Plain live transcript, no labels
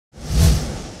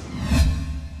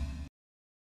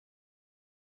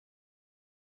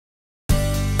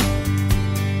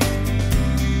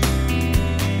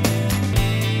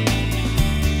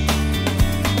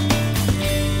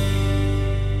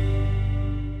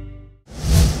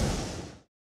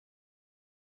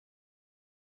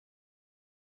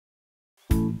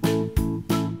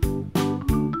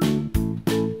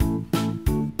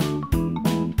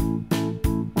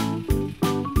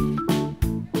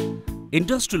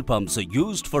Industrial pumps are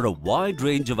used for a wide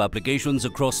range of applications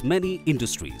across many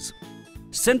industries.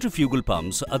 Centrifugal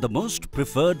pumps are the most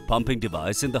preferred pumping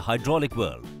device in the hydraulic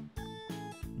world.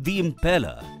 The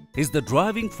impeller is the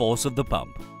driving force of the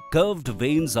pump. Curved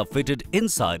vanes are fitted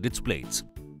inside its plates.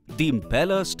 The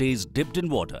impeller stays dipped in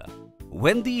water.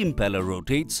 When the impeller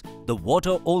rotates, the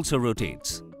water also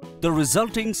rotates. The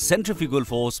resulting centrifugal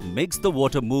force makes the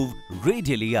water move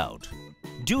radially out.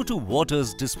 Due to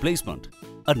water's displacement,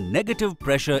 a negative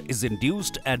pressure is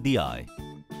induced at the eye.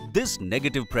 This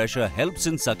negative pressure helps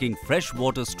in sucking fresh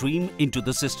water stream into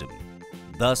the system.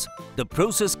 Thus, the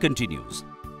process continues.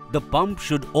 The pump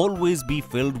should always be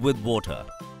filled with water.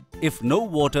 If no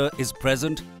water is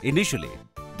present initially,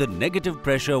 the negative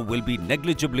pressure will be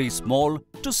negligibly small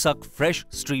to suck fresh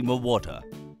stream of water.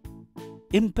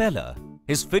 Impeller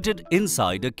is fitted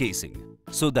inside a casing,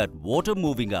 so that water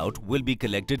moving out will be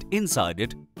collected inside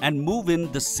it and move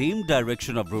in the same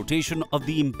direction of rotation of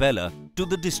the impeller to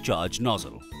the discharge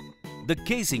nozzle. The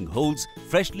casing holds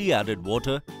freshly added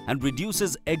water and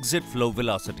reduces exit flow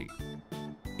velocity.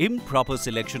 Improper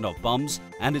selection of pumps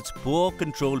and its poor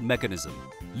control mechanism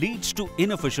leads to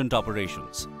inefficient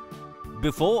operations.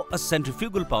 Before a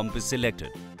centrifugal pump is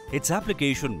selected, its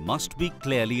application must be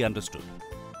clearly understood.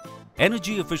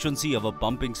 Energy efficiency of a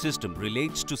pumping system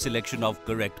relates to selection of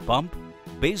correct pump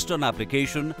based on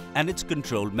application and its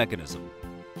control mechanism.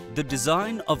 The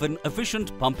design of an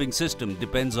efficient pumping system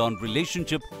depends on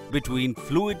relationship between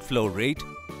fluid flow rate,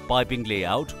 piping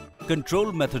layout,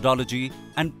 control methodology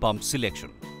and pump selection.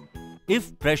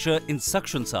 If pressure in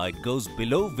suction side goes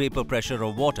below vapor pressure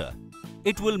of water,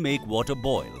 it will make water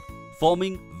boil,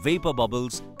 forming vapor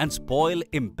bubbles and spoil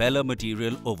impeller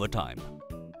material over time.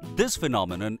 This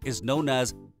phenomenon is known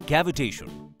as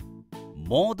cavitation.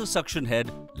 More the suction head,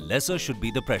 lesser should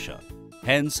be the pressure.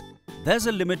 Hence, there's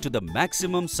a limit to the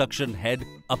maximum suction head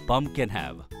a pump can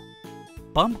have.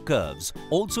 Pump curves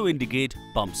also indicate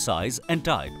pump size and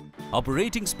type,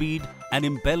 operating speed and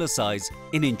impeller size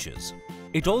in inches.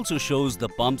 It also shows the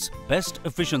pump's best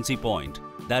efficiency point,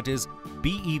 that is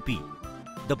BEP.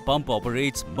 The pump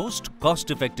operates most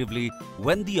cost-effectively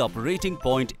when the operating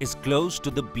point is close to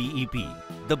the BEP.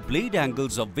 The blade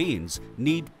angles of vanes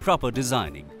need proper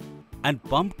designing, and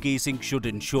pump casing should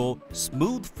ensure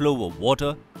smooth flow of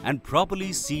water and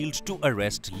properly sealed to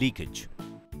arrest leakage.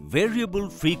 Variable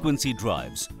frequency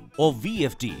drives, or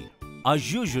VFD, are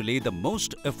usually the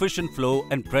most efficient flow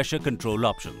and pressure control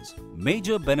options.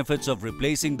 Major benefits of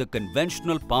replacing the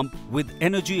conventional pump with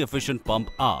energy-efficient pump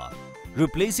are: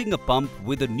 replacing a pump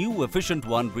with a new efficient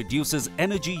one reduces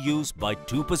energy use by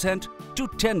 2% to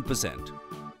 10%.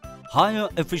 Higher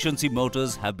efficiency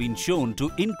motors have been shown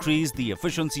to increase the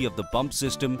efficiency of the pump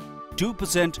system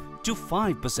 2% to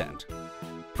 5%.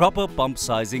 Proper pump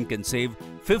sizing can save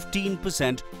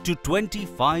 15% to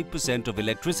 25% of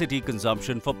electricity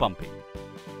consumption for pumping.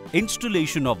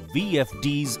 Installation of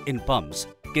VFDs in pumps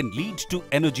can lead to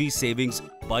energy savings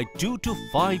by 2 to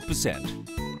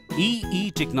 5%.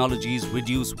 EE technologies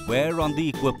reduce wear on the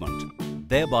equipment,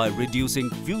 thereby reducing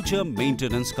future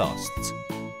maintenance costs.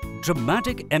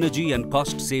 Dramatic energy and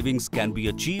cost savings can be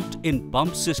achieved in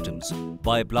pump systems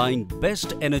by applying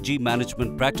best energy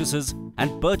management practices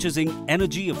and purchasing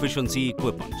energy efficiency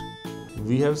equipment.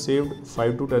 We have saved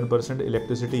 5 to 10%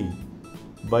 electricity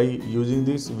by using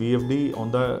this VFD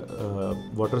on the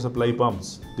water supply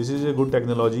pumps. This is a good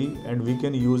technology and we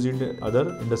can use it in other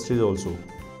industries also.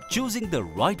 Choosing the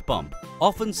right pump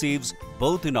often saves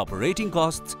both in operating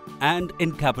costs and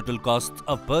in capital costs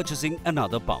of purchasing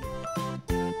another pump.